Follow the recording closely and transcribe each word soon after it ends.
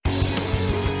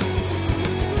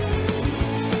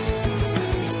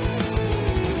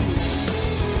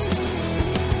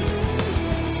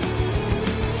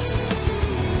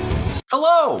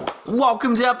Hello!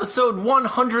 Welcome to episode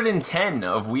 110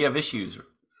 of We Have Issues.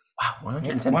 Wow,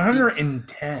 110.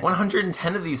 110.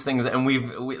 110 of these things, and we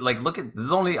look at this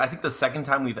is only I think the second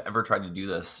time we've ever tried to do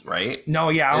this, right? No,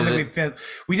 yeah, I don't think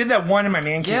we did that one in my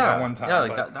man cave at one time. Yeah,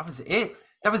 like that was it.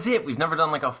 That was it. We've never done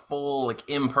like a full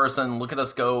in-person look at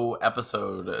us go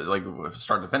episode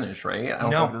start to finish, right? I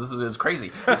don't think this is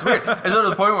crazy. It's weird. It's to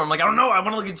the point where I'm like, I don't know, I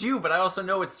want to look at you, but I also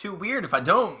know it's too weird if I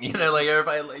don't, I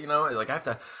have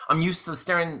to. I'm used to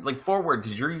staring forward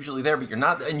because you're usually there, but you're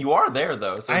not, and you are there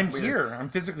though. So I'm here. I'm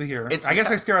physically here. I guess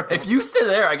I stare at. If you stay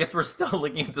there, I guess we're still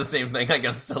looking at the same thing. I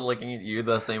guess still looking at you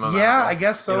the same amount. Yeah, I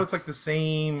guess so. It's like the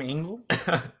same angle.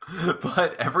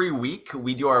 But every week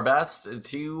we do our best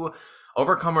to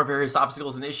overcome our various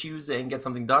obstacles and issues and get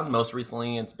something done. Most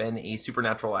recently, it's been a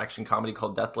supernatural action comedy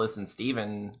called Deathless. And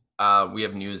Steven, we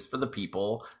have news for the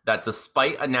people that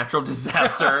despite a natural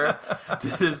disaster, I'm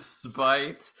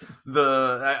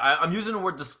using the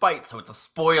word despite, so it's a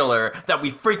spoiler, that we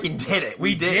freaking did it.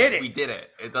 We did it. We did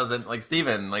it. It doesn't,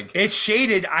 Steven, It's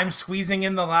shaded. I'm squeezing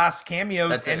in the last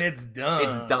cameos and it's done.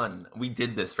 It's done. We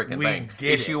did this freaking thing.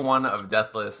 Issue 1 of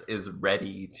Deathless is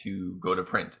ready to go to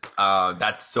print.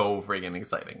 That's so freaking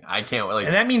exciting. I can't wait.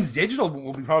 And that means digital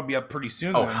will probably be up pretty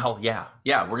soon. Oh, hell yeah.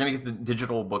 Yeah, we're going to get the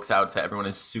digital books out to everyone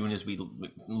as soon as we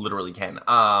literally can.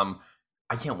 I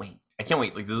can't wait.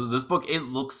 This book, it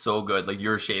looks so good.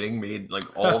 Your shading made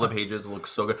all the pages look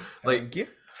so good.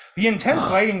 The intense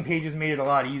lighting pages made it a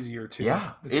lot easier too.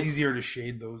 Yeah, it's easier to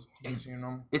shade those ones,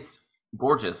 It's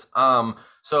gorgeous.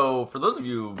 So for those of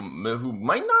you who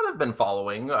might not have been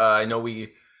following, I know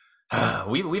we've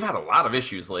had a lot of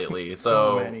issues lately.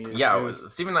 So many issues. Yeah,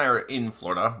 Steve and I are in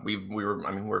Florida.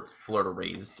 We're Florida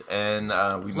raised, and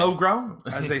we flow grown,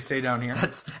 as they say down here.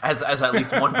 That's as at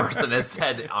least one person has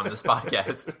said on this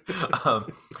podcast.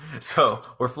 So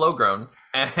we're flow grown,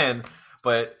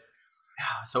 but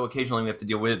so occasionally we have to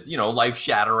deal with life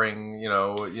shattering,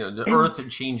 the earth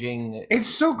changing. It's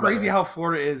so crazy how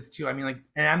Florida is too. And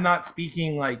I'm not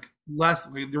speaking less.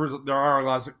 There are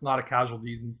a lot of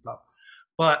casualties and stuff.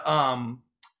 But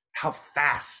how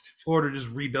fast Florida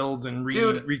just rebuilds and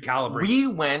recalibrates. We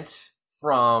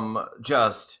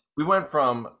went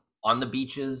from on the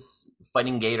beaches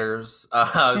fighting gators,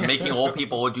 making old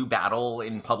people do battle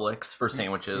in Publix for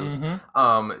sandwiches,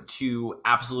 to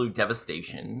absolute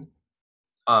devastation,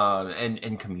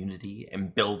 and community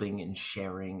and building and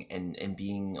sharing and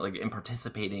being and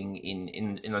participating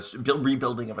in a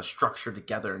rebuilding of a structure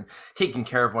together and taking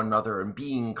care of one another and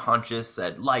being conscious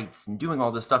at lights and doing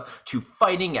all this stuff to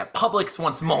fighting at Publix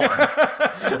once more.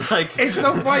 It's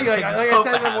so funny. I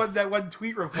said that one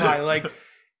tweet reply,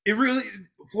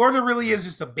 Florida really is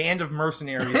just a band of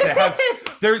mercenaries that has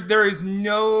there is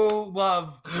no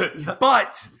love,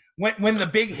 but when the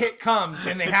big hit comes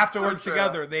and they have to work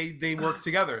together, they work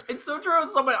together. It's so true.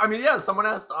 Someone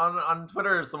asked on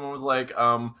Twitter, someone was like,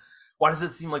 why does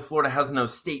it seem like Florida has no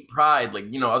state pride?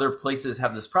 Other places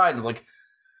have this pride. And it's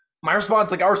my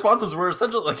response, our responses were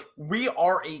essentially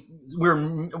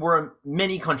we're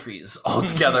many countries all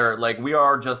together. We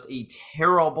are just a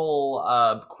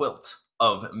terrible quilt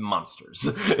of monsters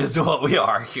is what we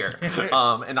are here.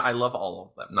 And I love all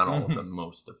of them. Not all of them,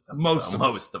 most of them. Most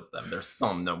of them. There's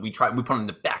some that we put on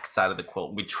the back side of the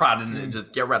quilt. We try to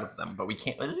just get rid of them, but we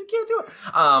can't do it.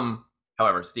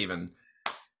 However, Steven,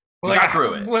 we got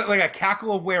through it. Like a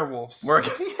cackle of werewolves.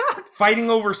 Fighting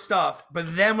over stuff,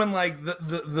 but then when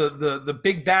the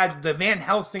big bad, the Van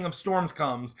Helsing of storms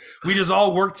comes, we just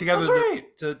all work together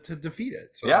to defeat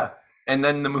it. So. Yeah. And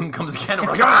then the moon comes again, and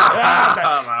we're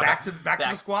back to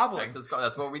the squabbling.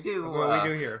 That's what we do. That's what we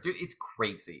do here, dude. It's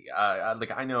crazy.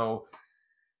 I know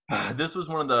this was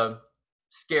one of the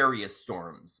scariest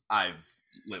storms I've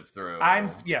lived through.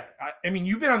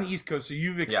 You've been on the East Coast, so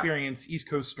you've experienced East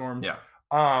Coast storms. Yeah.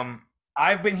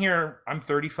 I've been here. I'm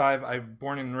 35. I'm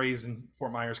born and raised in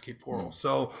Fort Myers, Cape Coral.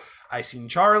 So I seen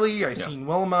Charlie. I seen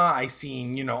Wilma. I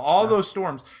seen all those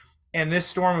storms, and this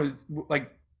storm was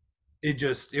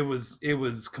it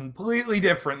was completely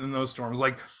different than those storms.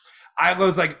 I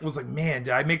was like, man,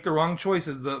 did I make the wrong choice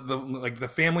as the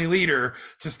family leader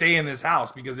to stay in this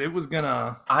house, because it was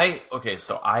gonna.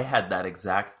 So I had that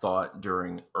exact thought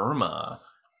during Irma.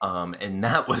 And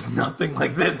that was nothing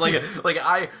like this.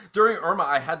 During Irma,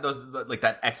 I had those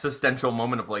that existential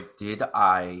moment of did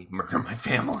I murder my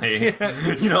family? Did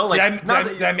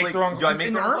I make the wrong? Do I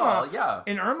make the wrong call? Yeah.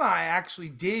 In Irma, I actually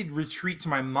did retreat to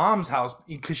my mom's house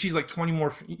because she's 20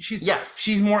 more.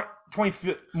 She's more 20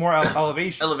 feet more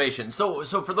elevation. Elevation. So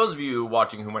for those of you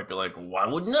watching who might be like, why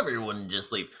wouldn't everyone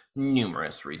just leave?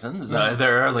 Numerous reasons.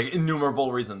 There are like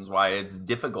innumerable reasons why it's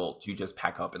difficult to just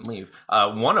pack up and leave.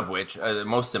 One of which,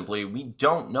 most simply, we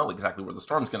don't know exactly where the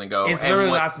storm's going to go. It's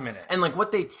literally last minute. And like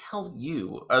what they tell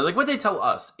you, like what they tell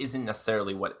us, isn't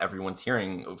necessarily what everyone's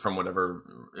hearing from whatever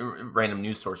random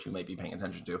news source you might be paying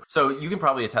attention to. So you can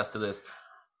probably attest to this.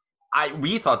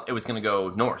 We thought it was going to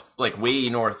go north, like way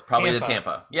north, probably to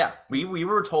Tampa. Yeah, we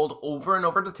were told over and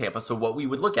over to Tampa. So what we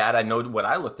would look at, I know what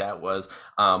I looked at was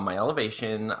my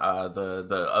elevation,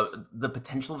 the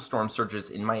potential of storm surges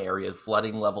in my area,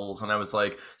 flooding levels, and I was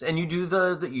like, and you do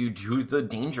the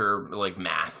danger like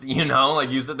math, you know, like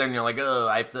you sit there and you're like, oh,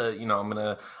 I have to, you know, I'm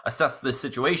gonna assess this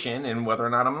situation and whether or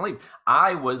not I'm gonna leave.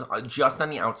 I was just on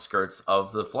the outskirts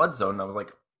of the flood zone, and I was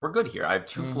like, we're good here. I have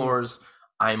 2 floors.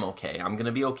 I'm okay. I'm going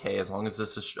to be okay as long as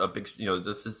this is a big, you know,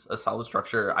 this is a solid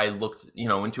structure. I looked, you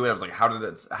know, into it. I was like, how did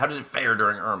it fare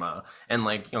during Irma? And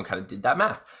like, you know, kind of did that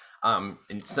math. And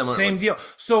similar. Same deal.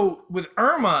 So with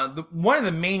Irma, one of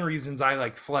the main reasons I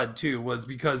like fled too was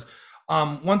because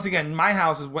once again, my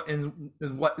house is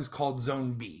what is called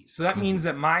Zone B. So that means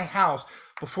that my house,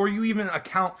 before you even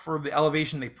account for the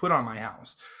elevation they put on my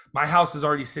house is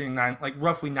already sitting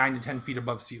roughly 9 to 10 feet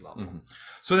above sea level.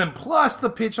 So then plus the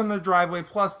pitch on the driveway,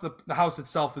 plus the house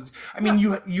itself is, I mean,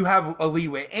 you have a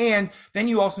leeway. And then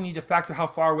you also need to factor how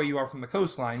far away you are from the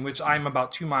coastline, which I'm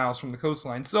about 2 miles from the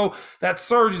coastline. So that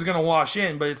surge is going to wash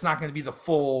in, but it's not going to be the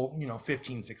full,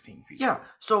 15, 16 feet. Yeah.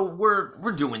 So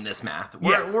we're doing this math.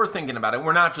 We're thinking about it.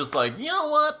 We're not just like, you know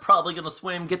what, probably going to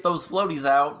swim, get those floaties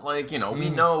out. Like, we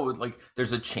know like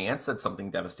there's a chance that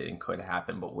something devastating could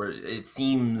happen, but it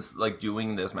seems like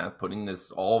doing this math, putting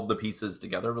all of the pieces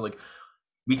together, we're like,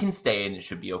 we can stay and it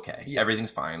should be okay. Yes.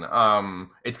 Everything's fine.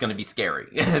 It's going to be scary.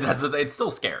 It's still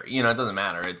scary. It doesn't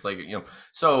matter. It's like,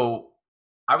 so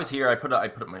I was here. I put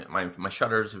up my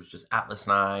shutters. It was just Atlas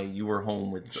and I. You were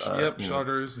home with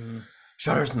shutters and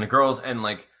the girls, and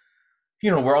like,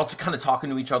 we're all kind of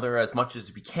talking to each other as much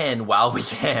as we can while we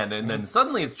can, and then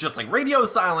suddenly it's just like radio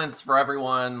silence for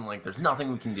everyone. Like there's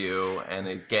nothing we can do, and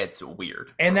it gets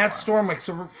weird. And that storm, like,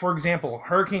 so for example,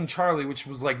 Hurricane Charlie, which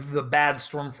was like the bad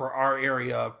storm for our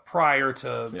area prior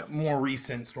to more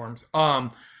recent storms.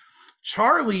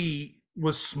 Charlie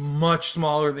was much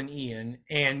smaller than Ian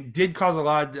and did cause a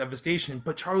lot of devastation,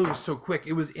 but Charlie was so quick.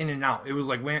 It was in and out. It was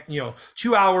like,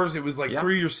 2 hours. It was like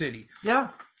through your city. Yeah.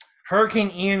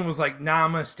 Hurricane Ian was like, nah,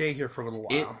 I'm going to stay here for a little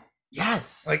while.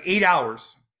 Yes. Like 8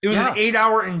 hours. It was an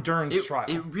 8-hour endurance trial.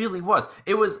 It really was.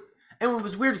 It was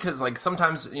weird because like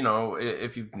sometimes,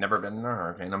 if you've never been in a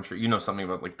hurricane, I'm sure you know something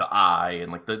about like the eye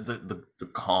and like the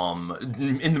calm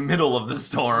in the middle of the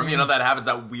storm. That happens,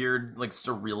 that weird like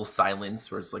surreal silence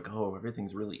where it's like, oh,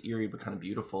 everything's really eerie but kind of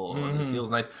beautiful and it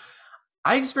feels nice.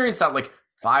 I experienced that like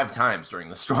 5 times during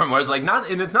the storm where it's like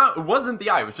it wasn't the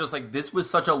eye. It was just like, this was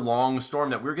such a long storm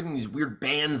that we were getting these weird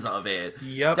bands of it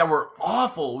that were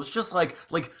awful. It was just like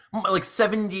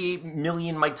 78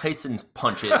 million Mike Tyson's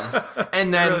punches.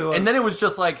 And then, really, and then it was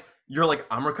just like, you're like,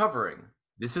 I'm recovering.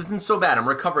 This isn't so bad. I'm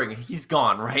recovering. He's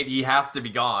gone, right? He has to be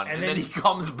gone. And then he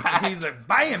comes back. He's like,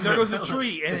 bam, there goes a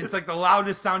tree. And it's like the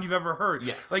loudest sound you've ever heard.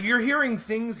 Yes. Like you're hearing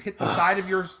things hit the side of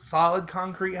your solid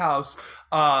concrete house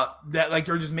that like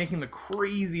you're just making the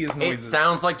craziest noises. It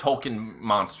sounds like Tolkien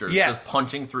monsters just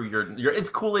punching through your it's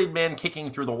Kool-Aid Man kicking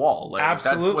through the wall. Like,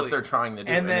 absolutely. That's what they're trying to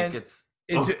do. And then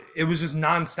it was just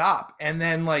nonstop. And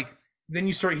then then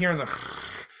you start hearing the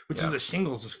which is the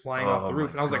shingles just flying off the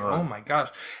roof. And I was like, oh my gosh.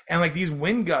 And like these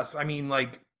wind gusts, I mean,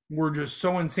 like, were just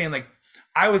so insane. Like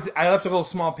I left a little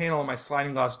small panel on my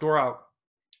sliding glass door out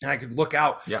and I could look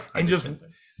out. Yeah. And just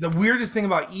the weirdest thing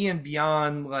about Ian,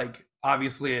 beyond like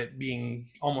obviously it being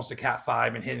almost a Cat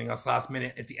 5 and hitting us last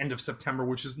minute at the end of September,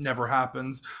 which just never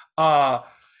happens.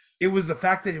 It was the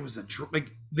fact that it was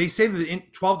like they say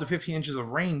that 12 to 15 inches of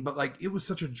rain, but like it was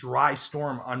such a dry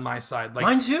storm on my side. Like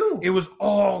mine too. It was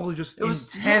all just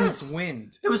intense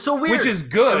wind. It was so weird. Which is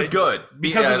good. It was good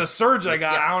because of the surge I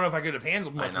got. I don't know if I could have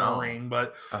handled much more rain,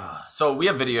 but so we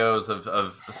have videos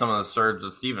of some of the surge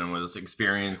that Stephen was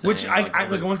experiencing. Which I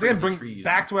once again bring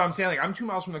back to what I'm saying. Like I'm 2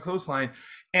 miles from the coastline.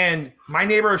 And my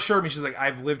neighbor assured me, she's like,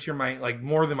 I've lived here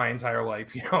more than my entire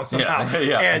life, somehow.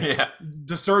 And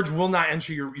the surge will not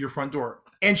enter your front door.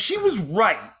 And she was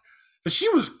right, but she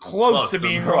was close to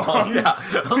being wrong. Yeah,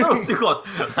 a little too close.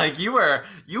 Like you were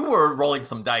rolling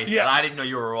some dice that I didn't know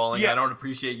you were rolling. I don't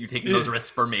appreciate you taking those risks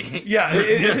for me.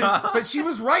 But she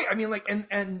was right. I mean, like,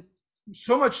 and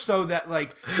So much so that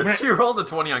like she rolled a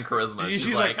 20 on charisma. She's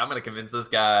like, I'm gonna convince this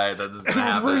guy that this is gonna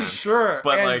happen. For sure.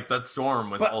 But like that storm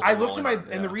was also I looked at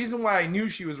and the reason why I knew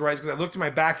she was right is because I looked at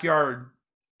my backyard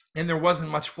and there wasn't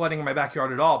much flooding in my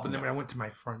backyard at all. But then when I went to my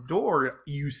front door,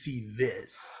 you see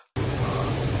this.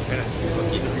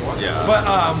 Yeah. But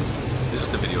it's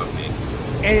just a video of me.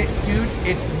 And dude,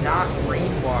 it's not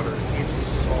rainwater, it's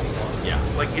salt water. Yeah.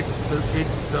 Like it's the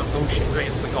ocean, right?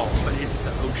 It's the Gulf, but it's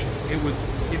the ocean.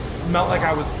 It smelled like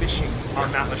I was fishing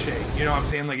on Mount Lachey. You know what I'm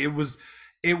saying? Like it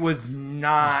was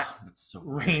not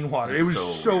rainwater. It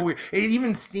was so weird. It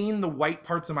even stained the white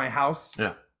parts of my house.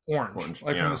 Yeah. Orange.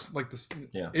 Like from this, like this.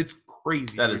 Yeah. It's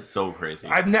crazy. That is so crazy.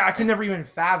 I could never even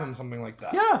fathom something like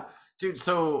that. Yeah. Dude,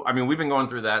 so I mean we've been going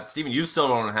through that. Steven, you still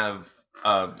don't have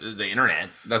the internet.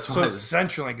 That's so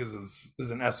CenturyLink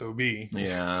is an SOB.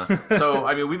 Yeah. So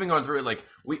I mean we've been going through it. Like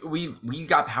we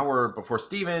got power before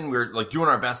Steven. We were like doing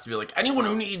our best to be like, anyone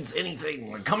who needs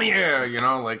anything, like come here, you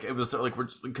know, like it was like we're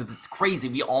just because it's crazy.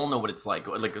 We all know what it's like.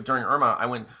 Like during Irma, I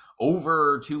went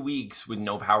over 2 weeks with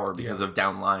no power because of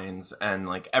down lines, and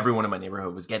like everyone in my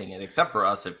neighborhood was getting it except for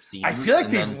us, it seems. I feel like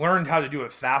they've learned how to do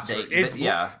it faster.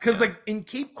 Because like in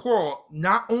Cape Coral,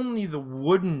 not only the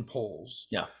wooden poles,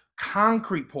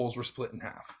 concrete poles were split in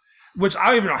half, which I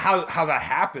don't even know how that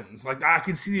happens. Like I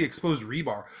can see the exposed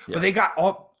rebar, but they got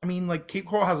all. I mean, like Cape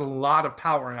Coral has a lot of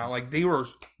power now. Like the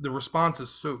response is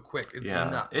so quick. It's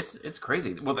nuts. It's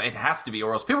crazy. Well, it has to be,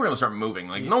 or else people are gonna start moving.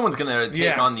 Like no one's gonna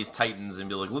take on these titans and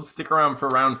be like, let's stick around for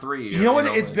round 3. You know what?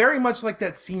 It's very much like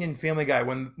that scene in Family Guy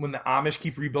when the Amish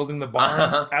keep rebuilding the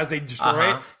barn as they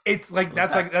destroy it. It's like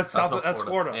that's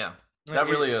Florida. Yeah. That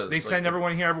really is. They send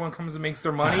everyone here. Everyone comes and makes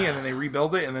their money, and then they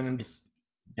rebuild it, and then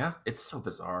it's so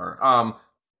bizarre.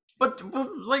 But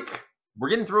like we're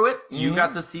getting through it. You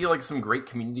got to see like some great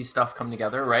community stuff come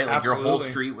together, right? Like your whole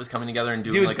street was coming together and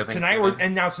doing like a thing.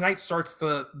 Tonight starts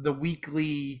the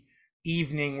weekly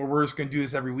evening where we're just gonna do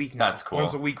this every week now. That's cool.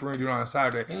 Once a week we're gonna do it on a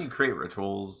Saturday. And you create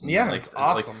rituals. It's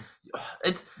awesome.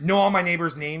 It's know all my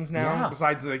neighbors' names now,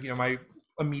 besides like my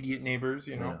immediate neighbors.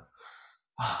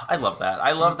 I love that.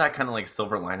 I love that kind of like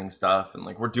silver lining stuff, and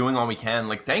like we're doing all we can.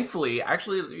 Like thankfully,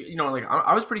 actually, like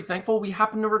I was pretty thankful we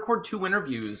happened to record 2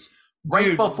 interviews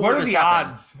right before. What are the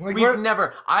odds? Like,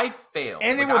 I failed,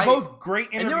 and they were both great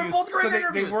interviews. And they were both great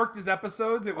interviews. They worked as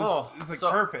episodes. It was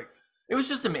perfect. It was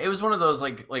just it was one of those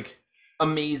like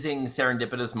amazing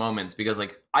serendipitous moments because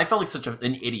like I felt like such an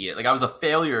idiot. Like I was a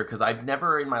failure because I've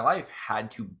never in my life had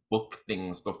to book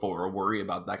things before or worry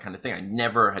about that kind of thing. I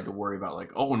never had to worry about like,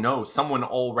 oh no, someone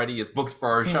already is booked for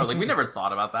our show. Like we never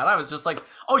thought about that. I was just like,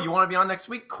 oh, you want to be on next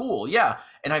week? Cool, yeah.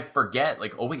 And I forget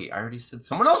like, oh wait, I already said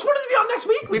someone else wanted to be on next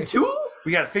week. We have 2.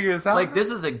 We got to figure this out. Like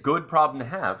this is a good problem to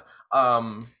have.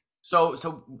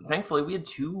 So thankfully we had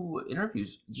 2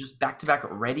 interviews just back to back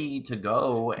ready to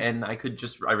go, and I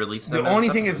released them. The only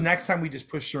thing is next time we just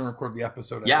push through and record the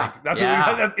episode. I think.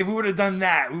 That's if we would have done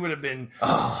that, we would have been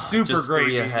super great.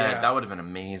 3 ahead. That would have been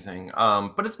amazing.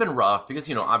 But it's been rough because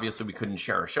obviously we couldn't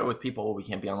share our show with people. We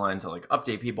can't be online to like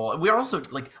update people. We're also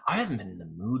like I haven't been in the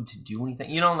mood to do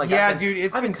anything. Like I've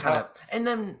been tough. And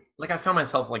then like I found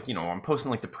myself like I'm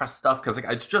posting like the press stuff because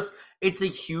like it's a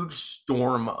huge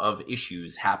storm of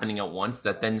issues happening at once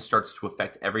that then starts to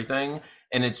affect everything,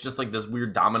 and it's just like this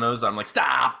weird dominoes. I'm like,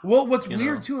 stop. Well, what's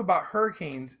weird too about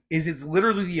hurricanes is it's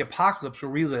literally the apocalypse where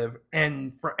we live,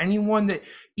 and for anyone that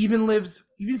even if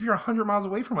you're 100 miles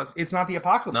away from us, it's not the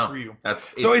apocalypse for you.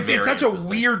 It's such a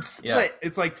weird split. Yeah.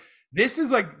 It's like this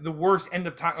is like the worst end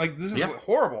of time. Like this is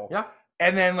horrible. Yeah.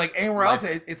 And then, like anywhere else,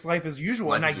 it's life as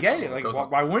usual, and I get it. Like,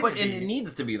 why wouldn't it be? It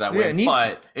needs to be that way,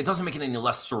 but it doesn't make it any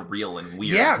less surreal and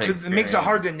weird. Yeah, because it makes it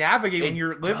hard to navigate when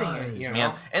you're living it,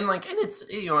 man. And like, and it's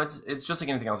it's just like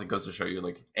anything else. It goes to show you,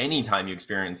 like, anytime you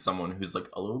experience someone who's like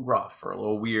a little rough or a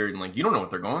little weird, and like you don't know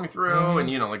what they're going through, and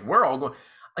like we're all going.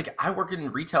 Like I work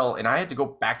in retail, and I had to go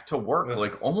back to work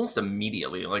like almost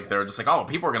immediately. Like they're just like, oh,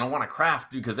 people are gonna want to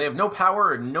craft because they have no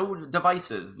power and no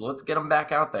devices. Let's get them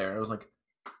back out there. I was like,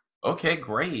 okay,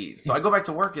 great. So I go back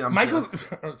to work, and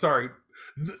I'm sorry,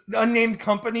 the unnamed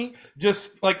company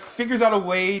just like figures out a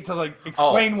way to like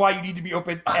explain why you need to be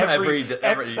open every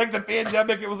like the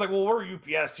pandemic. It was like, well, we're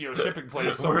UPS, shipping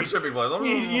place. So we're a shipping place.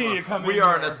 You need to come in. We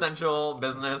are an essential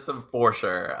business for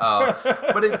sure.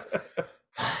 But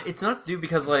it's nuts, dude,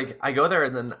 because like I go there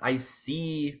and then I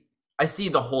see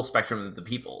the whole spectrum of the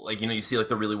people. Like, you see like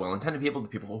the really well-intended people, the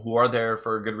people who are there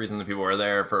for a good reason, the people who are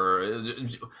there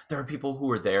there are people who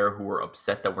are there who are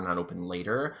upset that we're not open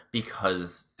later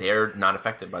because they're not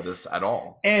affected by this at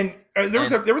all. And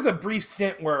there was a brief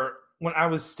stint where when I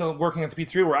was still working at the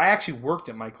pizzeria where I actually worked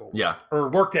at Michael's. Yeah. Or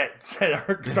worked at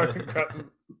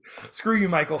Screw you,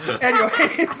 Michael.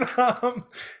 Anyways,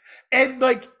 and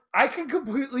like I can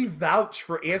completely vouch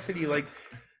for Anthony. Like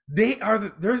they are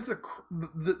there's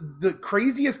the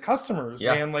craziest customers,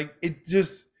 man. Like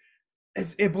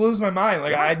it blows my mind.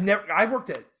 Like I've worked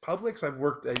at Publix, I've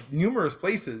worked at numerous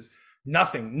places.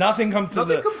 Nothing comes to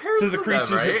the creatures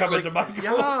them, right? that come into Michael's.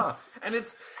 Yeah, and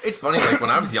it's funny. Like when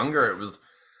I was younger, it was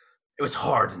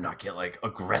hard to not get like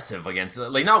aggressive against it,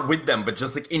 like not with them, but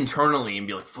just like internally and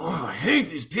be like, oh, I hate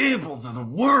these people, they're the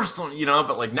worst, you know.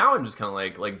 But like now I'm just kind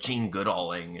of like Gene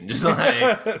Goodalling and just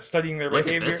like studying their look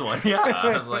behavior. At this one, yeah.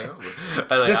 I'm like,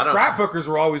 the scrapbookers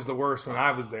were always the worst when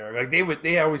I was there. Like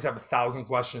they always have 1,000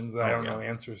 questions that I don't know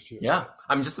answers to. Yeah,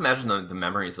 I mean, just imagine the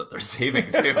memories that they're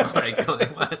saving too. like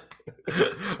what?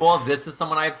 Well, this is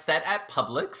someone I've set at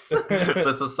Publix.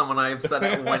 This is someone I've set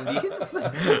at Wendy's.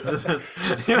 This is,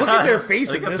 look at their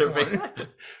face in this one.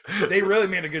 They really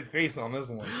made a good face on this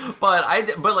one. But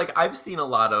like I've seen a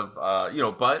lot of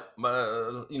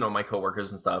my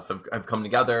coworkers and stuff have come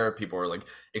together. People are like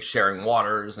sharing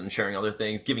waters and sharing other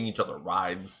things, giving each other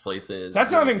rides places.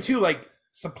 That's another thing too. Like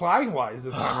supply wise,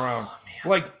 this time around,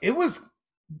 like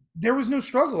there was no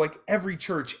struggle. Like every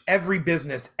church, every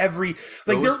business, every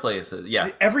those places,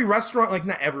 every restaurant, like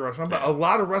not every restaurant, but a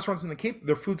lot of restaurants in the Cape,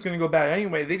 their food's going to go bad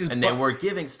anyway. They were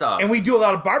giving stuff, and we do a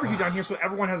lot of barbecue down here, so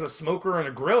everyone has a smoker and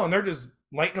a grill, and they're just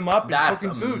lighting them up and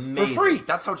cooking food for free.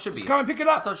 That's how it should be. Just come and pick it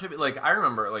up. That's how it should be. Like I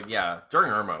remember,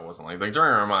 during Irma, it wasn't like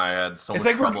during Irma, I had so much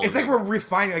trouble. It's like we're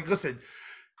refining. Like listen.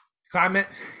 Climate,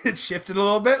 it's shifted a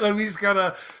little bit. Like we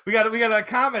gotta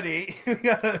accommodate. We're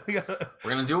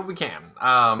gonna do what we can.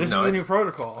 This is the new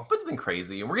protocol. But it's been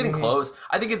crazy, and we're getting close.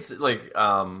 I think it's like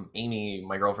Amy,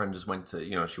 my girlfriend, just went to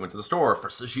she went to the store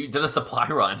she did a supply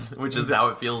run, which is how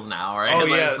it feels now, right? Oh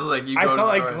like, yeah, like I felt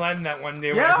like Glenn that one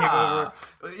day when I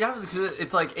came over. Yeah, because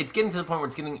it's like it's getting to the point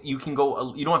where you can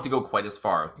go. You don't have to go quite as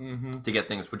far to get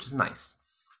things, which is nice.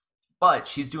 But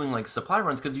she's doing like supply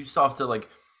runs because you still have to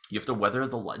you have to weather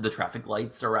the traffic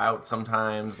lights are out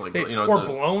sometimes, or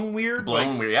blown weird.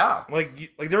 Blown weird, yeah.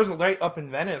 Like there was a light up in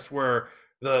Venice where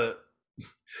the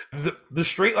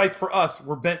straight lights for us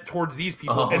were bent towards these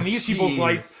people, and these people's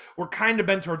lights were kind of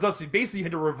bent towards us. So basically, you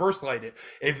had to reverse light it.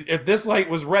 If this light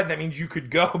was red, that means you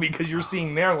could go because you're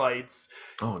seeing their lights.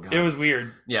 Oh god, it was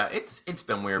weird. Yeah, it's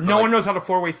been weird. No one knows how to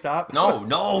four-way stop. No,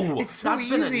 it's so that's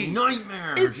easy. Been a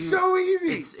nightmare. It's so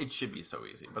easy. It should be so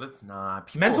easy, but it's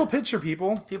not. Mental picture,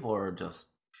 people. People are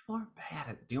bad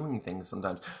at doing things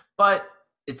sometimes, but.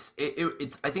 It's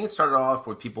I think it started off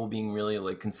with people being really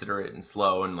like considerate and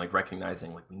slow and like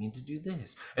recognizing like we need to do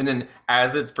this, and then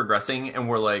as it's progressing and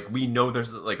we're like we know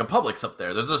there's like a Publix up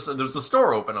there, there's a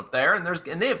store open up there, and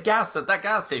they have gas at that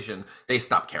gas station. They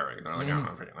stop caring. They're like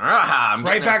I'm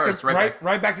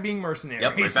right back to being mercenaries.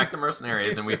 Yep, right back to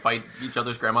mercenaries, and we fight each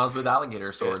other's grandmas with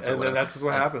alligator swords. And then that's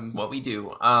what happens. What we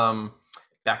do.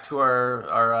 Back to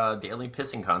our daily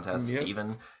pissing contest, yep.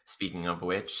 Steven. Speaking of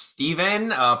which, Steven,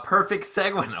 perfect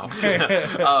segue.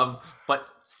 No. But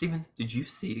Steven, did you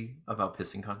see about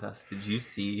pissing contest? Did you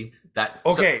see that?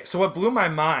 Okay, so what blew my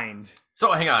mind?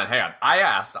 So hang on. I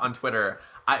asked on Twitter.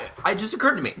 It just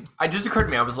occurred to me.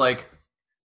 I was like,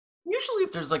 usually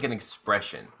if there's like an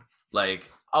expression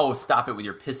like, "Oh, stop it with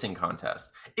your pissing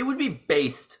contest," it would be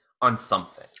based on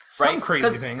something. Some right?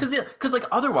 crazy thing. Because like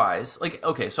otherwise, like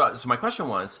okay, so my question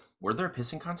was, were there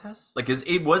pissing contests? Like,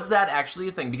 was that actually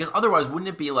a thing? Because otherwise, wouldn't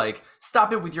it be like,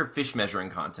 stop it with your fish measuring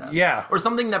contest? Yeah. Or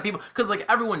something that people, because like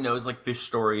everyone knows like fish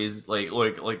stories, like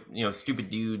stupid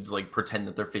dudes like pretend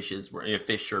that their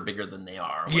fish are bigger than they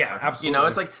are. Yeah, absolutely.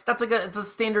 It's like it's a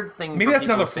standard thing. Maybe that's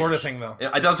another Florida thing though.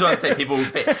 Yeah, that's what I say. People who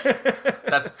fish.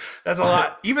 That's a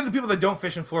lot. Even the people that don't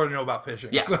fish in Florida know about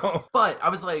fishing. Yes. So. But I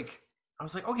was like,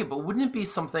 okay, but wouldn't it be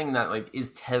something that like is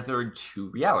tethered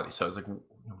to reality? So I was like,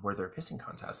 were there pissing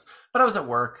contests? But I was at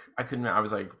work. I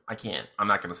was like, I can't. I'm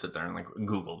not going to sit there and like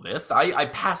Google this. I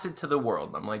pass it to the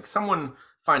world. I'm like, someone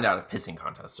find out if pissing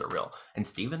contests are real. And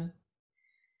Steven,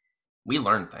 we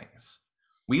learned things.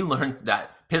 We learned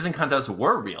that pissing contests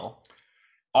are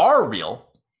real.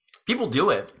 People do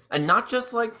it, and not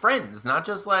just like friends, not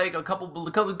just like a couple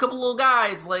little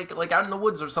guys like out in the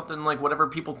woods or something, like whatever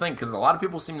people think, because a lot of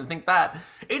people seem to think that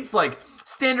it's like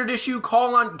standard issue.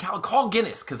 Call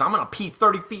Guinness because I'm gonna pee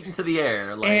 30 feet into the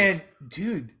air. Like, and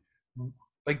dude,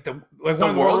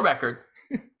 the world record,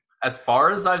 as far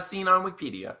as I've seen on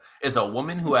Wikipedia, is a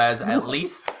woman who has at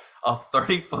least a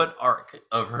 30-foot arc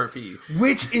of her pee,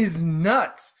 which is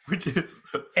nuts.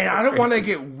 And I don't want to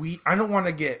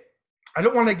get I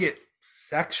don't want to get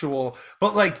sexual,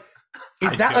 but like,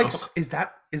 is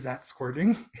that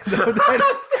squirting? Is that what that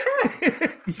is?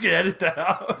 You can edit that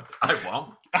out. I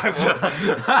won't. I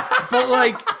would. But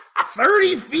like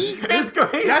 30 feet, it's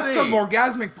crazy. That's some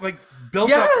orgasmic like built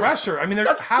Yes! up pressure. I mean, there's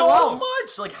That's how so else?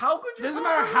 much. Like, how could you? Doesn't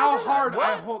matter how hard I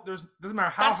What? hold. Doesn't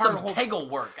matter how That's hard some I hold. Kegel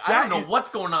work. I That don't know is- what's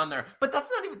going on there, but that's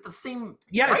not even the same.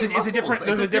 Yeah, it's a muscles. different.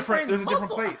 There's a different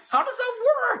muscle. place. How does that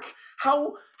work?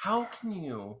 How can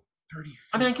you? 30 feet.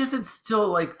 I mean, I guess it's still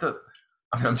like the.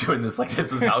 I mean, I'm doing this like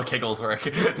this is how Kegels work,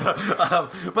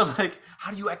 but like,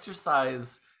 how do you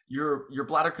exercise your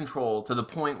bladder control to the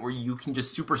point where you can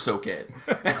just super soak it?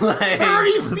 Like,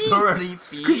 30 feet. 30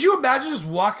 feet. Could you imagine just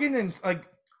walking and like?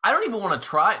 I don't even want to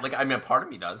try. Like, I mean, part of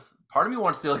me does. Part of me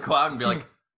wants to like go out and be like,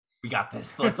 "We got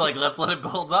this. Let's let it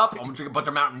build up. I'm gonna drink a bunch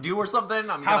of Mountain Dew or something.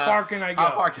 How far can I go?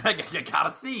 How far can I get? I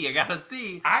gotta see. It's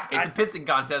a pissing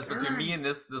contest between me and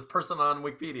this person on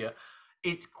Wikipedia.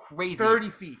 It's crazy. 30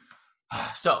 feet.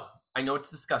 So I know it's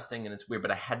disgusting and it's weird,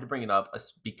 but I had to bring it up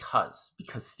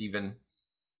because Steven,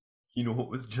 you know what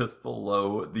was just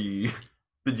below the?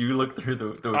 Did you look through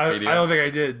the Wikipedia? I don't think I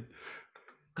did.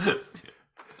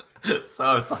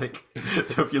 So it's like,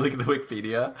 so if you look at the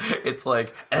Wikipedia, it's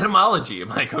like etymology. I'm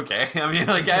like, okay. I mean,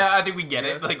 like, I think we get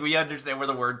it. Like, we understand where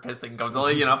the word pissing comes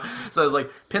from, you know? So it's like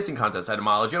pissing contest,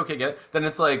 etymology. Okay, get it. Then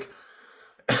it's like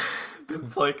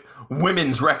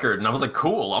women's record. And I was like,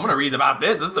 cool, I'm going to read about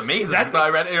this. This is amazing. So I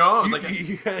read it, you know, I was like,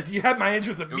 you had my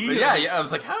interest immediately. Yeah. I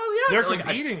was like, hell yeah. They're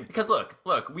competing. Because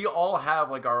look, we all have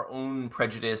like our own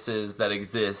prejudices that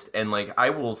exist. And like, I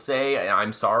will say,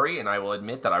 I'm sorry, and I will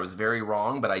admit that I was very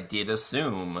wrong, but I did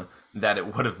assume that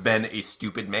it would have been a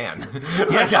stupid man.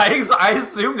 Like, I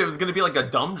assumed it was going to be like a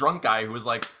dumb drunk guy who was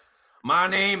like, my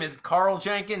name is Carl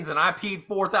Jenkins, and I peed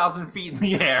 4,000 feet in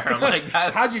the air. Like,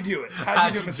 how'd you do it?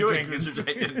 How'd you do it, Mr.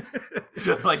 Jenkins?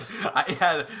 Like,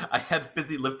 I had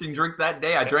fizzy lifting drink that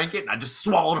day. I drank it, and I just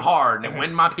swallowed hard, and it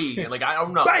went in my pee. Like, I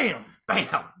don't know. Bam!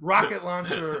 Rocket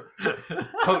launcher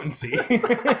potency.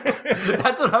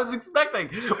 That's what I was expecting.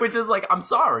 Which is like, I'm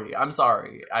sorry.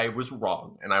 I was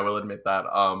wrong, and I will admit that.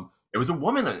 It was a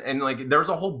woman, and like, there's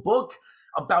a whole book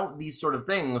about these sort of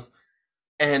things.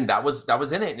 And that was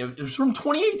in it. And it was from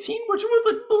 2018, which was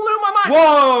like blew my mind.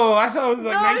 Whoa! I thought it was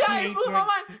like 1980. Yeah, it blew my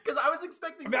mind because I was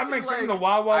expecting. I'm expecting the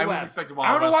Wild Wild West. I was expecting Wild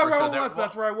West. I don't know why Wild Wild West, but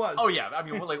that's where I was. Oh yeah, I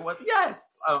mean, like what?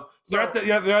 Yes. So they're at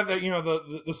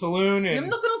the the saloon, and you have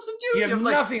nothing else to do. You have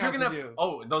nothing else to do.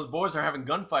 Oh, those boys are having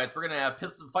gunfights. We're gonna have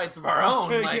pistol fights of our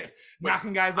own, like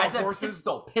knocking guys off horses.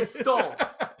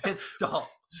 Pistol.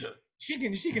 She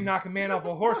can knock a man off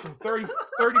a horse from 30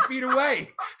 feet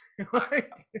away. Like,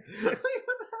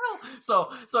 so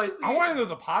I see. I want to know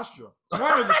the posture. I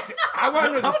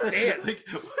want to know the stance. Like,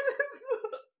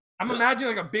 I'm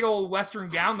imagining like a big old Western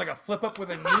gown, like a flip up with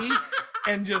a knee,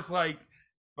 and just like,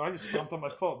 I just stomped on my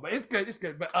foot, but it's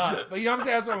good. But you know what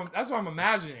I'm saying? That's what I'm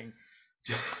imagining.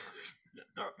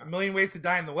 A million ways to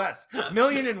die in the West.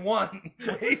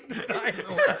 1,000,001 ways to die in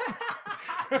the West.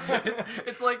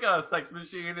 It's like a sex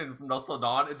machine and from Dusk Till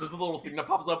Dawn. It's just a little thing that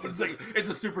pops up and it's like it's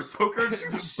a super soaker.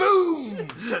 Boom!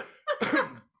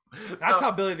 That's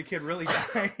how Billy the Kid really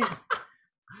died.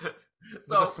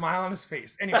 With a smile on his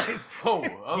face. Anyways.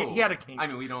 He had a kink. I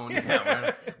mean, we don't.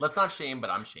 Yeah, let's not shame, but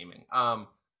I'm shaming.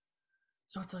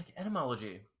 So it's like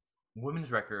etymology,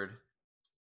 women's record,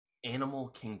 animal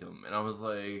kingdom, and I was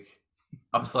like,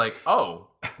 oh,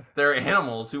 there are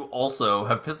animals who also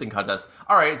have pissing contests.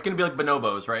 All right, it's gonna be like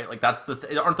bonobos, right? Like that's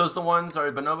aren't those the ones?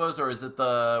 Are bonobos, or is it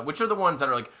which are the ones that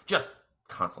are like just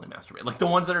constantly masturbate? Like the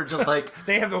ones that are just like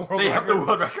they have the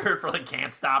world record for like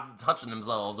can't stop touching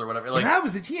themselves or whatever. Like when I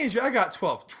was a teenager, I got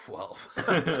 12.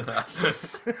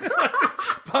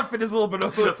 Puffing his little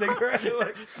bonobo cigarette,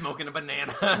 like, smoking a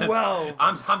banana. 12.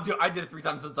 I did it 3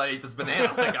 times since I ate this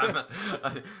banana.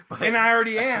 Like and I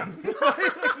already am.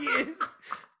 He is.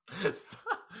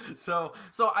 So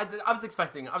I was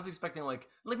expecting like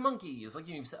monkeys, like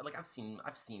you've said, like I've seen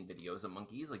videos of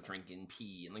monkeys like drinking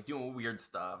pee and like doing weird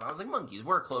stuff. I was like, monkeys,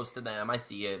 we're close to them. I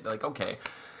see it. They're like, okay.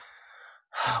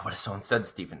 What if someone said,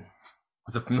 Stephen,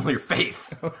 was a familiar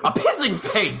face, a pissing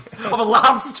face of a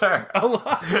lobster,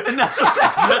 and that's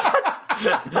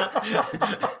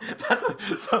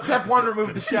step one,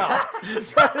 remove the shell.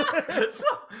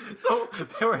 So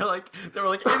they were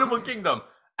like Animal Kingdom.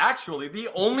 Actually, the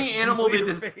only animal they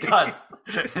discuss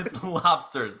is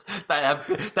lobsters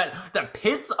that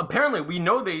piss. Apparently, we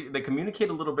know they communicate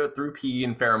a little bit through pee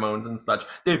and pheromones and such.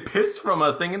 They piss from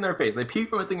a thing in their face. They pee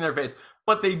from a thing in their face,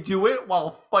 but they do it while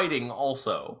fighting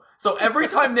also. So every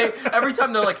time they're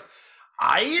like,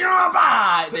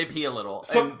 they pee a little.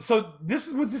 So this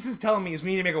is what this is telling me is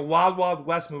we need to make a Wild Wild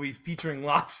West movie featuring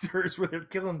lobsters where they're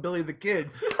killing Billy the Kid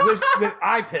with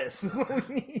eye piss. That's what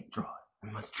we need. We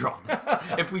must draw this.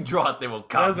 If we draw it, they will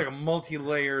come. That was like a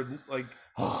multi-layered, like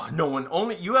Oh, no one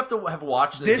only you have to have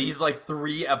watched these like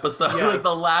 3 episodes, Yes. like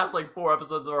the last like 4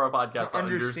 episodes of our podcast to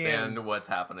understand what's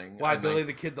happening. Why Billy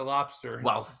the Kid the Lobster?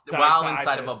 While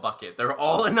inside of a bucket, they're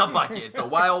all in a bucket. It's a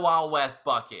Wild Wild West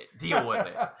bucket. Deal with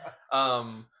it.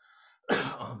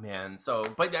 Oh man. So,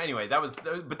 but anyway, that was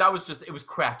just it was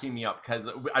cracking me up because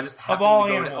I just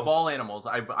happened of all animals,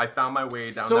 I found my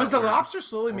way down. So is the lobster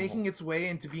slowly making its way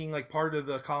into being like part of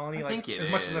the colony, I like think it as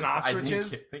much as an ostrich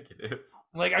is? I think it is.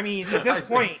 Like, I mean, at this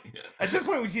point,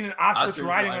 we've seen an ostrich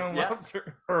riding on a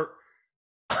lobster. Or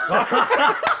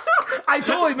I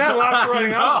totally meant lobster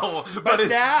riding on. But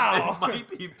now it might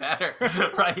be better,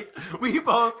 right? We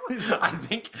both. I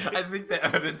think the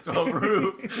evidence will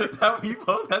prove that we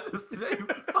both had the same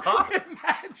thought.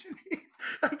 Imagine,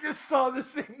 I just saw the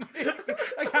same thing.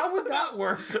 Like, how would that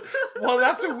work? Well,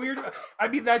 that's a weird. I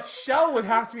mean, that shell would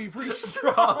have to be pretty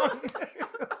strong.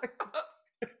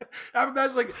 I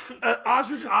imagine like an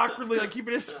ostrich awkwardly like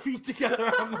keeping his feet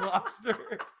together on the lobster.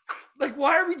 Like,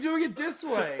 why are we doing it this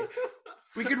way?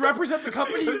 We could represent the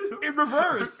company in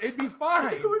reverse. It'd be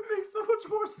fine. It would make so much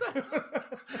more sense.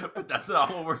 But that's not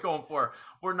what we're going for.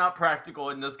 We're not practical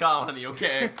in this colony,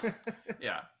 okay?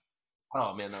 Yeah.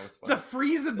 Oh man, that was fun. The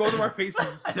freeze in both of our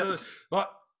faces.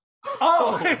 But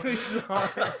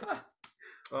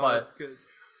that's good.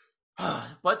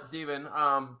 But Steven,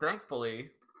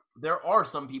 thankfully, there are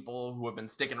some people who have been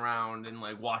sticking around and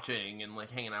like watching and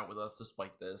like hanging out with us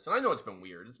despite this. And I know it's been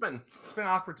weird. It's been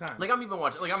awkward times. Like I'm even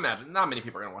watching. Like I imagine not many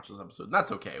people are gonna watch this episode. And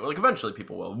that's okay. Well, like eventually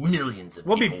people will. Millions of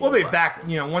people. We'll be back.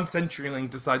 This. You know, once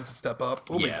CenturyLink decides to step up.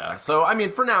 We'll be back. So I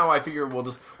mean, for now, I figure we'll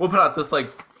put out this like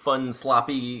fun,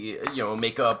 sloppy,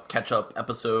 makeup catch up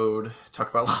episode. Talk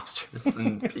about lobsters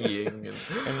and peeing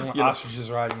and ostriches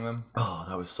riding them. Oh,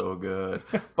 that was so good.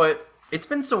 But. It's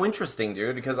been so interesting,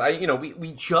 dude, because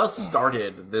we just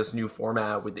started this new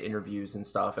format with the interviews and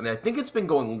stuff, and I think it's been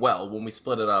going well when we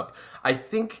split it up. I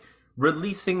think we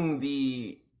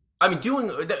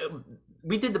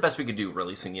did the best we could do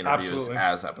releasing the interviews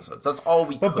as episodes. That's all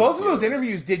we could do. But both of those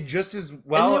interviews did just as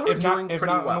well, if not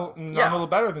a little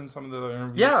better than some of the other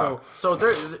interviews. Yeah, so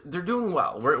they're doing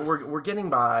well. We're getting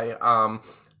by.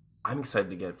 I'm excited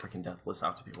to get freaking Deathless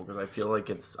out to people because I feel like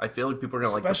people are gonna like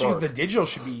the book. Especially because the digital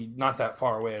should be not that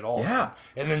far away at all. Yeah,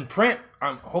 and then print.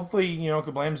 Hopefully,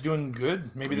 Kablam's doing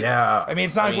good. Maybe. I mean,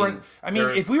 it's not like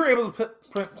if we were able to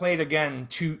play it again,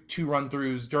 two run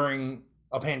throughs during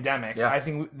a pandemic, I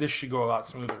think this should go a lot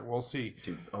smoother. We'll see.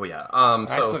 Dude, oh yeah.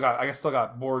 I still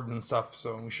got boards and stuff,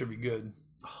 so we should be good.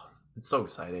 Oh, it's so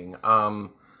exciting.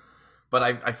 But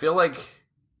I feel like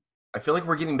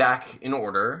we're getting back in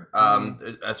order.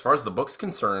 As far as the book's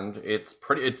concerned, it's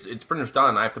pretty much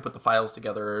done. I have to put the files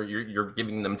together. You're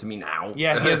giving them to me now.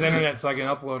 Yeah, he has internet, so I can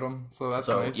upload them. So that's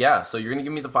nice. Yeah, so you're gonna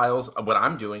give me the files. What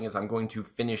I'm doing is I'm going to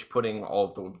finish putting all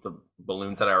of the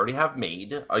balloons that I already have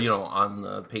made, on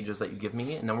the pages that you give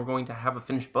me, and then we're going to have a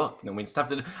finished book. And then we just have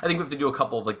to. I think we have to do a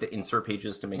couple of like the insert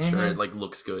pages to make sure it like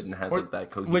looks good and has like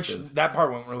that cohesive. Which that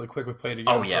part went really quick with Play It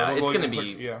Again. Oh yeah, so it's gonna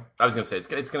be. Yeah, I was gonna say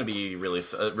it's gonna be really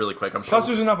quick. I'm sure. Plus,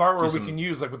 there's enough artwork we can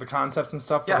use, like with the concepts and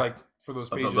stuff, for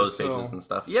those pages. And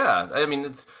stuff. Yeah, I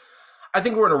mean, I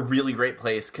think we're in a really great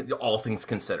place, all things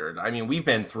considered. I mean, we've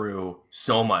been through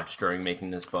so much during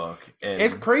making this book. And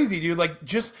it's crazy, dude.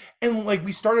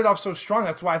 We started off so strong.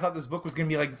 That's why I thought this book was gonna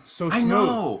be like so smooth. I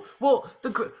know. Well,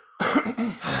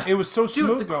 it was so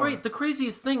smooth. Dude, the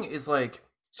craziest thing is like.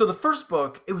 So the first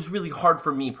book, it was really hard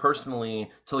for me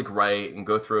personally to like write and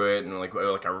go through it, and I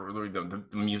wrote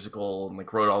the musical and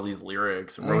like wrote all these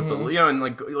lyrics and wrote and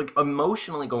like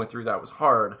emotionally going through that was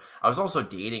hard. I was also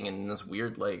dating in this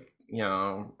weird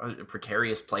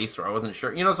precarious place where I wasn't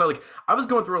sure, so like I was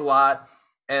going through a lot,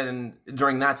 and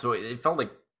during that, so it felt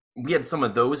like we had some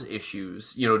of those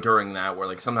issues, during that where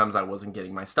like sometimes I wasn't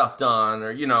getting my stuff done, or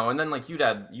and then like you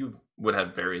would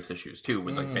have various issues too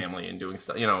with like family and doing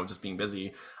stuff, just being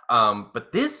busy.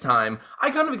 But this time I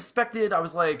kind of expected, I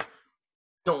was like,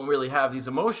 don't really have these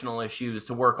emotional issues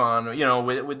to work on,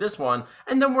 with this one.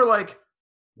 And then we're like,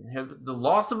 the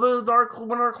loss of one of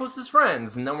our closest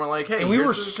friends, and then we're like, hey, and we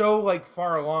were so like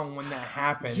far along when that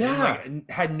happened, and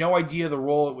had no idea the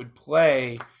role it would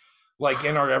play, like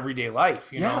in our everyday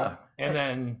life, know. And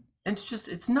then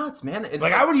it's nuts, man. It's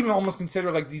like I would even almost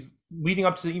consider like these leading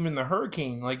up to even the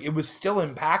hurricane, like it was still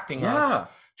impacting us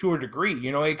to a degree.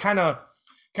 It kind of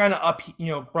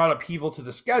brought upheaval to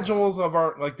the schedules of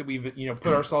our that we've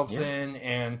put ourselves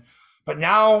in, but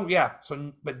now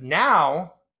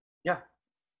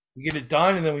we get it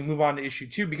done, and then we move on to issue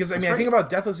 2. Because I think about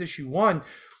Deathless issue 1,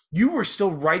 you were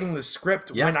still writing the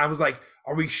script when I was like,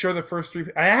 are we sure the first 3?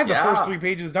 I had the first 3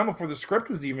 pages done before the script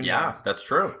was even done. That's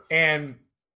true. And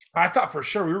I thought for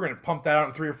sure we were going to pump that out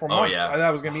in 3 or 4 months. Yeah. I thought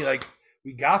it was going to be like,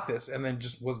 we got this, and then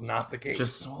just was not the case.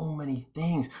 Just so many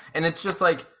things. And it's just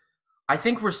like, I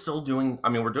think we're still doing, I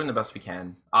mean, we're doing the best we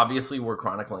can. Obviously, we're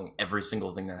chronicling every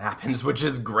single thing that happens, which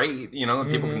is great. You know,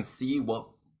 people can see what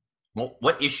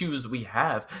issues we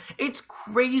have. It's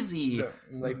crazy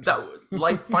that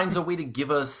life finds a way to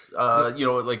give us, you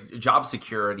know, like job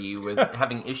security with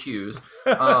having issues.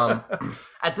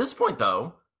 At this point,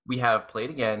 though, we have Play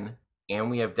It Again and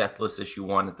we have Deathless issue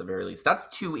 1 at the very least. That's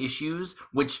 2 issues,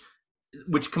 which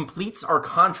completes our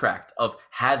contract of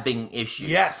having issues.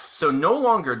 Yes. So no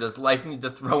longer does life need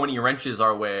to throw any wrenches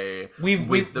our way.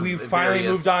 We've finally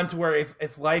moved on to where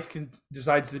if life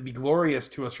decides to be glorious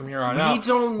to us from here on out,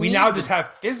 we now just have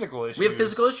physical issues. We have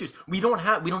physical issues. We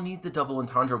don't need the double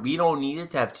entendre. We don't need it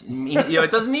to have, you know,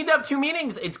 it doesn't need to have 2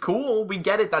 meanings. It's cool. We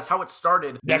get it. That's how it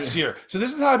started. Next year. So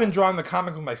this is how I've been drawing the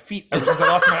comic with my feet ever since I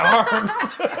lost my arms.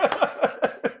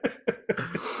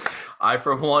 I,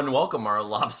 for one, welcome our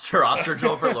lobster ostrich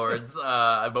overlords,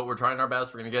 but we're trying our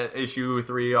best. We're gonna get issue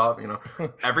 3 off. You know,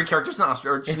 every character's an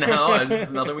ostrich now.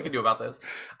 There's nothing we can do about this.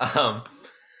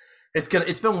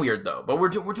 It's been weird though, but we're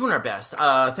doing our best.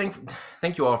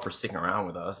 Thank you all for sticking around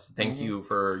with us. Thank you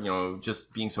for, you know,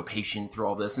 just being so patient through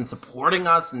all this and supporting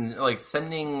us and like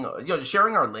sending, you know,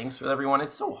 sharing our links with everyone.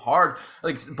 It's so hard.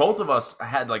 Like both of us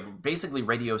had like basically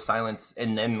radio silence,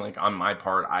 and then like on my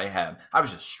part, I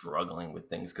was just struggling with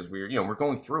things because we're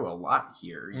going through a lot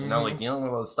here. You know, like dealing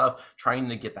with all this stuff, trying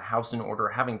to get the house in order,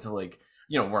 having to like,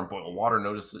 you know, we're in boil water.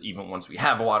 Notice even once we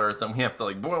have water, then we have to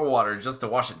like boil water just to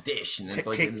wash a dish and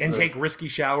take risky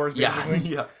showers. Basically.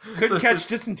 Yeah. Couldn't catch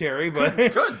dysentery, but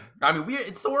good. I mean,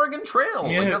 it's the Oregon Trail.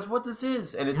 Yeah. Like that's what this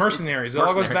is, and it's mercenaries. It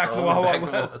all goes back to the Wild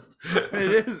West.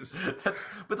 It is. That's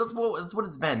what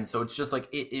it's been. So it's just like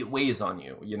it weighs on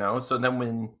you, you know. So then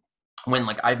when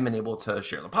like I've been able to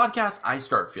share the podcast, I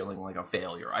start feeling like a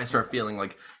failure. I start feeling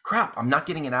like crap. I'm not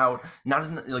getting it out.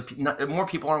 More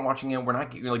people aren't watching it. We're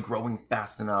not like growing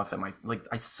fast enough, and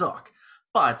I suck.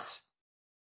 But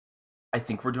I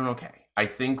think we're doing okay. I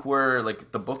think we're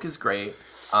like, the book is great.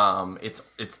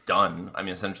 It's done. I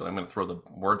mean, essentially, I'm going to throw the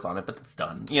words on it, but it's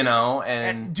done. You know,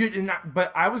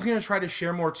 but I was going to try to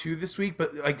share more too this week.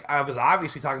 But like I was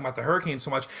obviously talking about the hurricane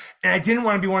so much, and I didn't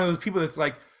want to be one of those people that's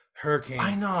like, hurricane.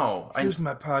 I know. Here's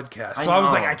my podcast. So I was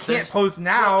like, I can't post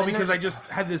now because I just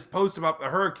had this post about the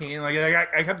hurricane. Like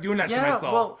I kept doing that to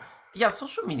myself. Well, yeah,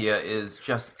 social media is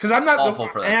just because I'm not awful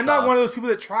for that and I'm stuff. not one of those people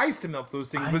that tries to milk those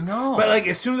things. But, but like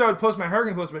as soon as I would post my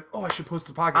hurricane post, I'm like, oh, I should post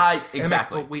the podcast.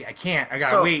 Exactly. Like, oh, wait, I can't. I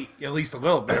gotta wait at least a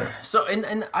little bit. So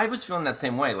and I was feeling that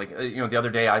same way. Like you know, the other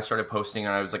day I started posting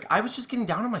and I was like, I was just getting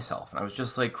down on myself, and I was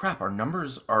just like, crap, our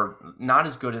numbers are not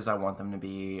as good as I want them to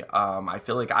be. I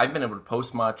feel like I've been able to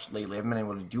post much lately. I haven't been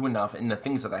able to do enough, and the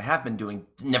things that I have been doing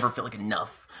never feel like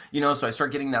enough. You know, so I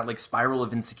start getting that like spiral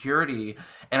of insecurity,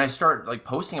 and I start like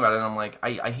posting about it, and I'm like,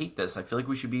 I hate this. I feel like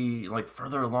we should be like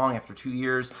further along after 2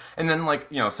 years. And then like,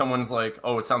 you know, someone's like,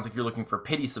 oh, it sounds like you're looking for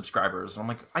pity subscribers. And I'm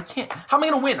like, I can't. How am I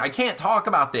gonna win? I can't talk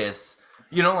about this.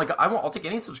 You know, like I'll take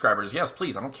any subscribers. Yes,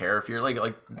 please. I don't care if you're like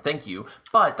thank you.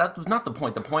 But that was not the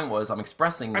point. The point was I'm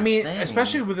expressing this thing.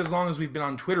 Especially with as long as we've been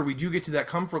on Twitter, we do get to that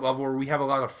comfort level where we have a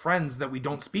lot of friends that we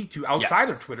don't speak to outside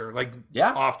of Twitter,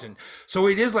 often. So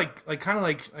it is like kind of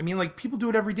like, I mean, like people do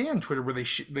it every day on Twitter where they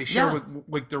share with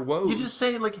like their woes. You just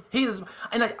say like, hey, this,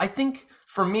 and I think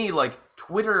for me, like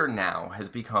Twitter now has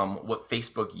become what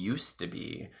Facebook used to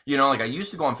be. You know, like I used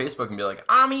to go on Facebook and be like,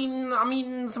 I'm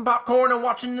eating some popcorn and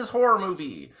watching this horror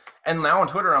movie. And now on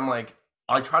Twitter, I'm like,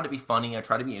 I try to be funny. I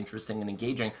try to be interesting and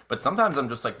engaging. But sometimes I'm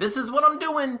just like, this is what I'm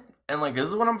doing. And like, this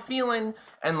is what I'm feeling.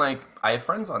 And like, I have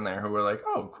friends on there who are like,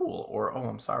 oh, cool. Or, oh,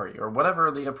 I'm sorry. Or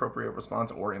whatever the appropriate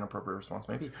response or inappropriate response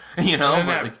may be. You know? And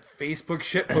that like, Facebook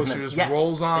shit poster just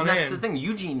rolls on in. And that's the thing.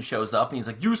 Eugene shows up and he's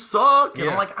like, you suck. And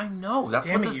I'm like, I know. That's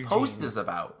what this post is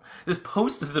about. This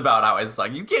post is about how I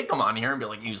suck. You can't come on here and be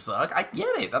like, you suck. I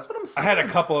get it. That's what I'm saying. I had a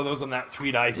couple of those on that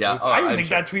tweet I posted. I didn't think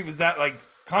that tweet was that like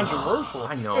controversial.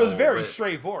 I know. It was very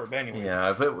straightforward. But anyway.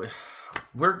 Yeah, but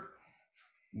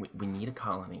we need a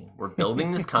colony. We're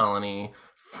building this colony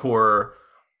for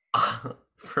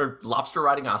lobster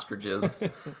riding ostriches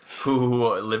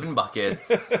who live in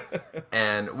buckets.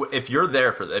 And if you're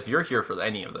here for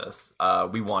any of this,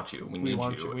 we want you. We need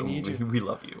you. We need you. We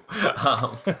love you.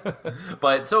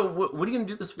 But so, what are you gonna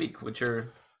do this week?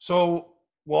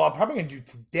 Well, I'm probably gonna do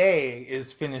today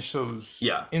is finish those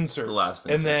inserts, the last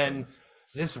and then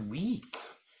this week.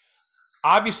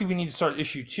 Obviously, we need to start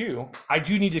issue 2. I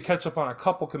do need to catch up on a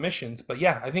couple commissions, but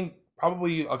yeah, I think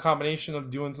probably a combination of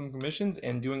doing some commissions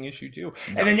and doing issue 2,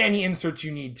 and then any inserts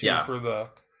you need to for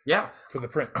the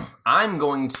print. I'm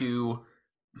going to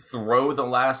throw the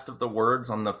last of the words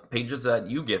on the pages that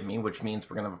you give me, which means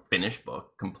we're gonna finish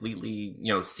book completely,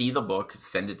 see the book,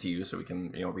 send it to you so we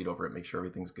can, read over it, make sure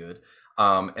everything's good.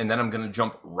 And then I'm gonna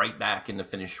jump right back into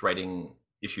finish writing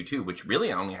issue 2, which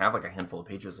really I only have like a handful of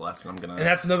pages left, and and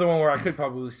that's another one where I could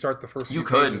probably start the first few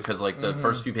pages. Because like the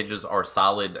first few pages are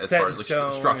solid as far as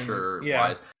like structure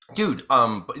wise, dude.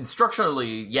 But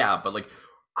structurally, but like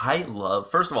I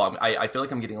love, first of all, I feel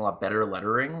like I'm getting a lot better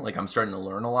lettering. Like I'm starting to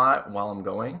learn a lot while I'm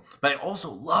going. But I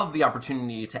also love the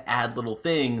opportunity to add little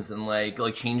things and like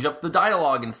change up the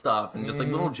dialogue and stuff and just like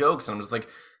little jokes. And I'm just like,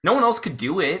 no one else could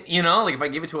do it, Like if I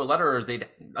gave it to a letterer, they'd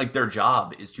like their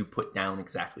job is to put down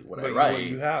exactly what I write. What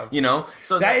you have,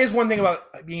 So that is one thing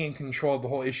about being in control of the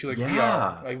whole issue. Like we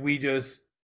are, like we just.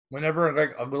 Whenever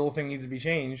like a little thing needs to be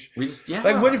changed,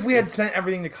 like what if we had sent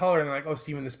everything to color and like, oh,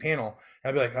 Steven, this panel,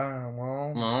 I'd be like,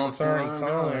 oh, well, it's already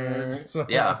colored. So,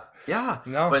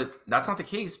 no, but that's not the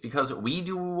case because we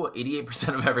do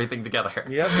 88% of everything together.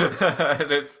 Yeah,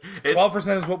 it's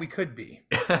 12% is what we could be.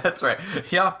 That's right.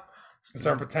 Yeah. That's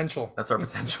our potential. That's our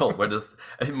potential.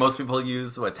 Most people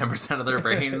use 10% of their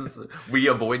brains. We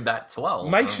avoid that 12.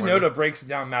 Mike Shinoda breaks it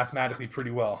down mathematically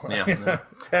pretty well. Yeah,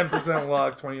 10%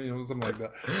 luck, 20, something like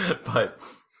that.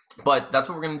 But that's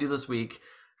what we're gonna do this week.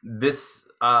 This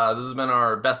has been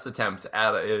our best attempt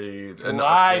at a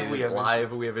live.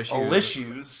 We have issues.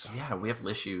 Issues. Yeah, we have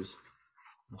issues.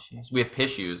 We have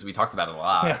pissues. We talked about it a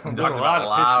lot. Yeah, we talked about a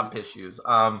lot of pissues.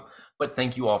 But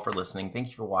thank you all for listening. Thank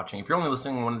you for watching. If you're only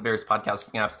listening on one of the various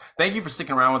podcasting apps, thank you for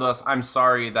sticking around with us. I'm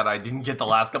sorry that I didn't get the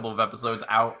last couple of episodes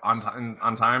out on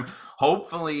time.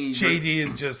 Hopefully, JD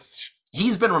is just.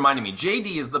 He's been reminding me.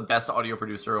 JD is the best audio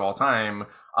producer of all time.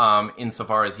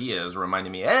 Insofar as he is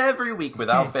reminding me every week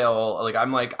without fail. Like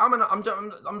I'm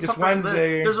it's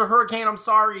Wednesday. There's a hurricane. I'm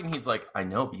sorry, and he's like, I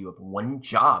know, but you have one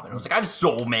job. And I was like, I have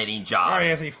so many jobs. All right,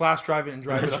 Anthony, flash drive it and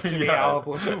drive it up to me. I'll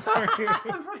upload it for you.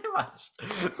 Pretty much.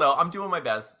 So I'm doing my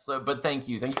best. But thank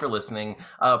you for listening.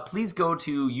 Please go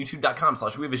to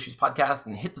youtube.com/We Have Issues Podcast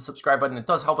and hit the subscribe button. It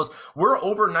does help us. We're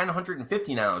over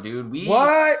 950 now, dude.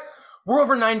 What? We're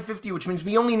over 950, which means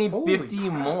we only need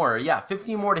 50 more. Yeah,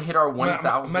 50 more to hit our 1,000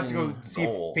 I'm about to go see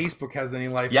goal. if Facebook has any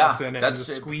life left in it and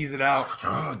just squeeze it out.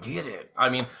 Get it. I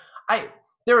mean,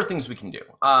 there are things we can do.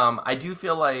 I do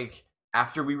feel like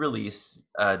after we release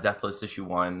Deathless issue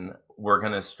 1, we're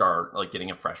gonna start like getting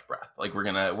a fresh breath. Like we're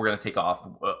gonna take off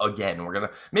again.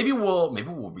 Maybe we'll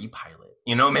repilot.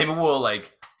 Maybe we'll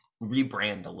like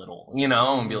rebrand a little.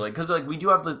 And be like, because like we do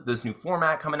have this new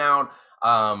format coming out.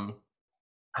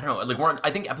 I don't know, like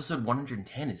I think episode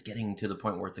 110 is getting to the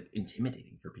point where it's like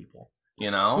intimidating for people,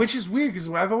 Which is weird because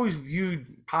I've always viewed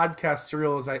podcast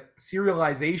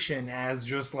serialization as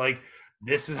just like,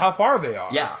 this is how far they are.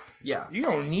 Yeah. You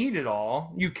don't need it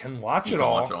all. You can watch it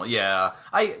all. Yeah.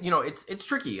 It's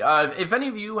tricky. If any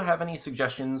of you have any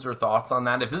suggestions or thoughts on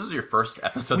that, if this is your first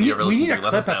episode that you ever listened to,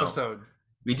 let us know. We need a clip episode.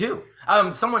 We do.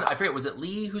 Someone, I forget, was it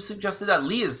Lee who suggested that?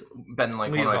 Lee has been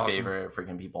like one of my favorite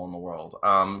freaking people in the world.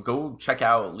 Go check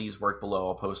out Lee's work below.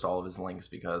 I'll post all of his links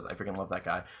because I freaking love that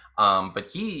guy. But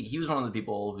he was one of the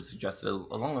people who suggested,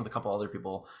 along with a couple other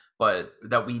people, but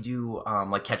that we do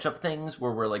like catch up things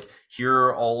where we're like, here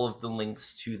are all of the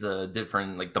links to the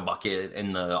different, like the bucket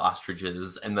and the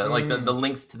ostriches and the like the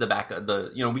links to the back of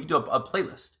the, we can do a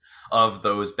playlist of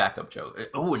those backup jokes.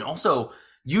 Oh, and also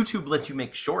YouTube lets you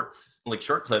make shorts, like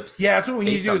short clips. Yeah, that's what we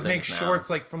need to do is make shorts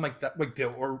like from like the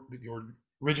the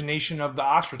origination of the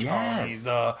ostrich colony,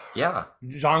 the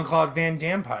Jean-Claude Van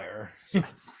Dampire.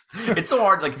 Yes. It's so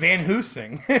hard, like Van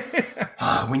Hoosing.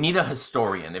 We need a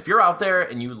historian. If you're out there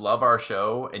and you love our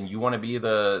show and you want to be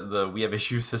the We Have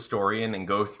Issues historian and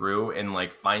go through and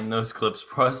like find those clips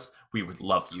for us, we would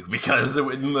love you because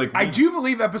I do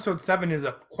believe episode 7 is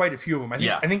quite a few of them.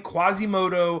 I think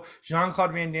Quasimodo,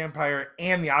 Jean-Claude Van Dampire,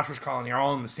 and the Ostrich Colony are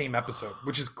all in the same episode,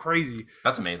 which is crazy.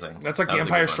 That's amazing. That's like The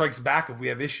Empire Strikes Back if We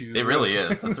Have Issues. It really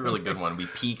is. That's a really good one. We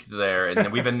peaked there, and then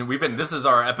we've been. This is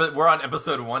our we're on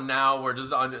episode 1 now. We're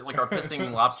just on like our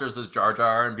pissing lobsters as Jar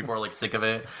Jar, and people are like sick of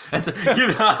it. And so,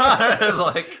 it's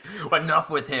like enough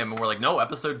with him. And we're like, no,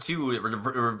 episode 2,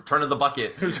 Return of the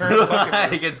Bucket. Return of the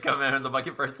Bucket. It's coming. The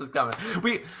Bucket Verse is coming.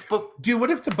 Dude,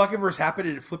 what if the Bucketverse happened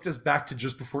and it flipped us back to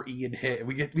just before Ian hit?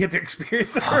 We had to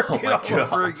experience that all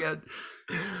over again.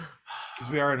 Because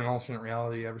we are in an alternate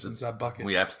reality ever since that bucket.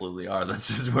 We absolutely are. That's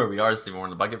just where we are, Stephen. We're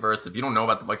in the Bucketverse. If you don't know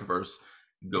about the Bucketverse,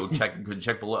 go check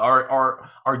below. Our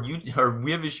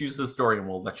We Have Issues historian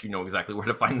will let you know exactly where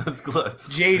to find those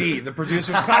clips. JD, the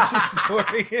producer /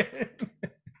 historian.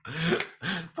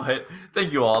 But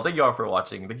thank you all. Thank you all for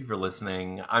watching. Thank you for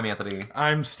listening. I'm Anthony.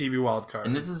 I'm Stevie Wildcard.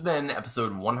 And this has been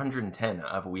episode 110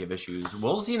 of We Have Issues.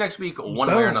 We'll see you next week, one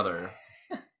way or another.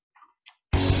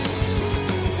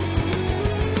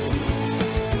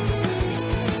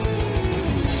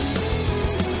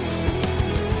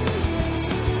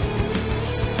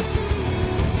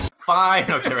 Fine.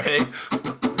 Okay, ready?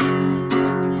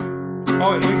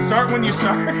 Oh, start when you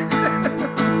start.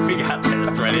 We got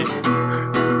this. Ready?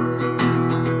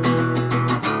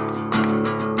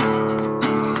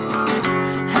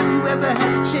 Have you ever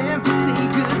had a chance to say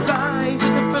goodbye to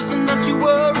the person that you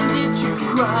were, and did you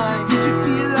cry? Did you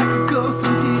feel like a ghost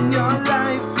in your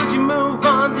life? Could you move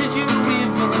on? Did you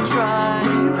even try?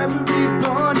 Were you ever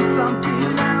reborn to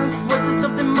something else? Was it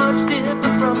something much different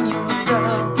from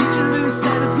yourself? Did you lose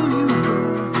sight of who you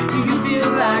were? Do you feel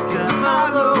like a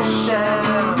hollow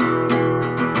shell?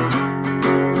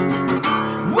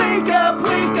 Wake up,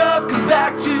 come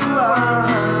back to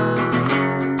us.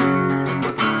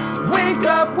 Wake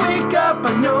up, I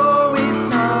know it's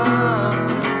time.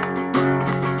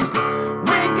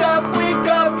 Wake up,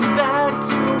 come back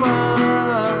to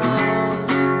us.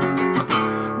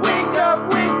 Wake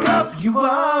up, you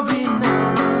are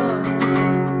enough.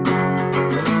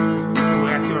 Oh, I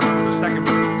see what happens in the second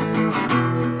verse.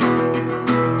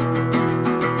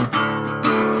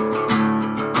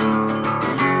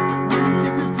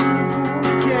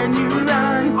 Can you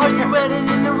run? Are you heading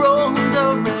in the wrong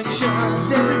direction?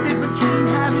 There's a difference between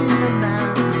having and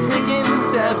now. Taking the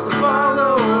steps to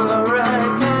follow the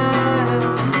right path.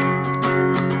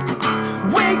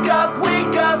 Wake up,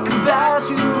 come back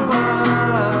to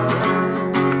us.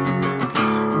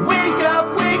 Wake up,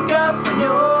 I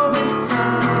know it's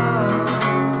time.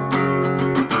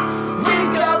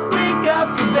 Wake up,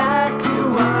 come back to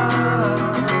us.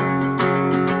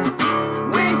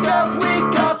 Wake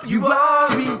up, you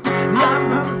are in. I'm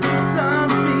promising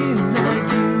something that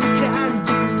you can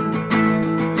do.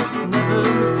 Never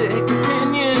mistake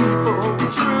opinion for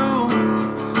true.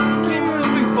 Keep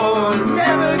moving forward,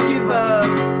 Never give up.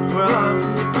 run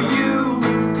for you.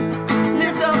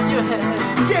 Lift up your head,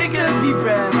 Take a deep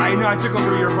breath. I know I took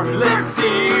over your part. let's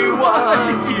see what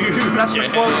you That's the can.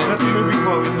 quote. That's the movie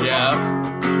quote. Yeah.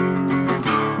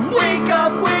 Wake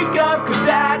up, come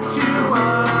back to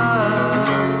us.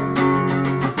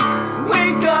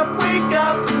 Wake up, I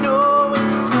know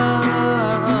it's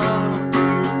time.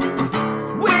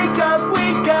 Wake up,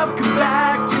 come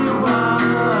back to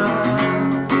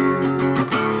us.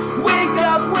 Wake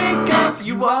up,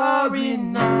 you are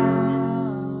enough.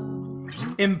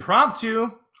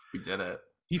 Impromptu. We did it.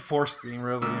 He forced me,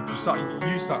 really. If you saw.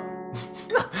 You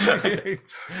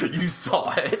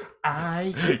saw it.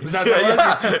 Was that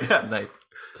Yeah, nice.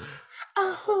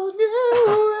 a whole new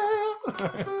world?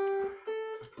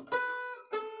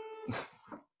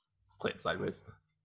 Play it sideways.